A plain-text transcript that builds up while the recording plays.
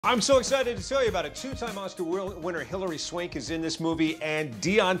I'm so excited to tell you about it. Two-time Oscar winner Hillary Swank is in this movie, and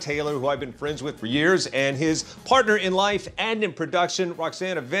Deon Taylor, who I've been friends with for years, and his partner in life and in production,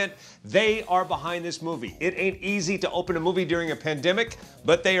 Roxanne Event, they are behind this movie. It ain't easy to open a movie during a pandemic,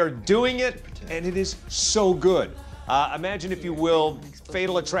 but they are doing it, and it is so good. Imagine, if you will,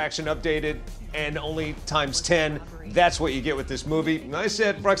 Fatal Attraction updated and only times 10. That's what you get with this movie. And I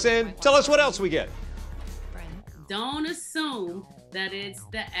said, Roxanne, tell us what else we get. Don't assume that it's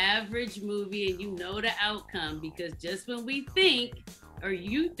the average movie and you know the outcome, because just when we think, or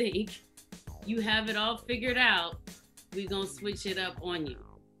you think, you have it all figured out, we're gonna switch it up on you.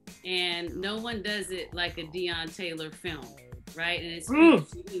 And no one does it like a Deon Taylor film, right? And it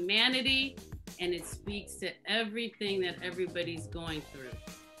speaks to humanity, and it speaks to everything that everybody's going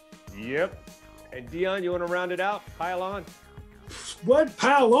through. Yep. And Deon, you want to round it out? Pile on. What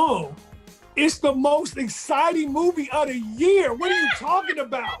pile on? It's the most exciting movie of the year. What are you talking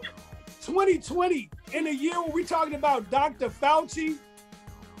about? 2020, in a year where we're talking about Dr. Fauci,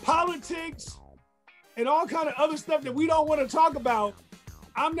 politics, and all kind of other stuff that we don't want to talk about.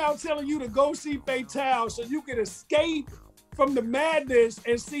 I'm now telling you to go see Fatale so you can escape from the madness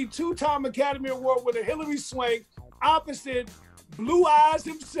and see two-time Academy Award winner Hillary Swank opposite Blue Eyes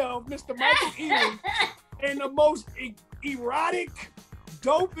himself, Mr. Michael Ealy, in the most erotic,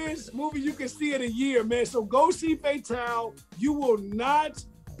 dopest movie you can see in a year, man. So go see Fatale. You will not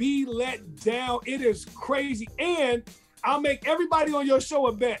be let down. It is crazy. And I'll make everybody on your show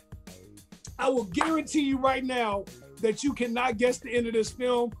a bet. I will guarantee you right now that you cannot guess the end of this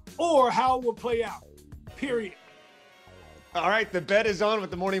film or how it will play out, period. All right, the bet is on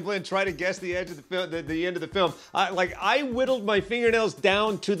with the Morning Blend. Try to guess the edge of the film, the end of the film. I whittled my fingernails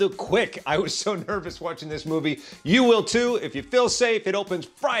down to the quick. I was so nervous watching this movie. You will too. If you feel safe, it opens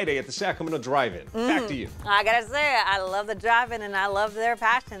Friday at the Sacramento Drive-In. Back to you. I gotta say, I love the drive-in and I love their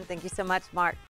passion. Thank you so much, Mark.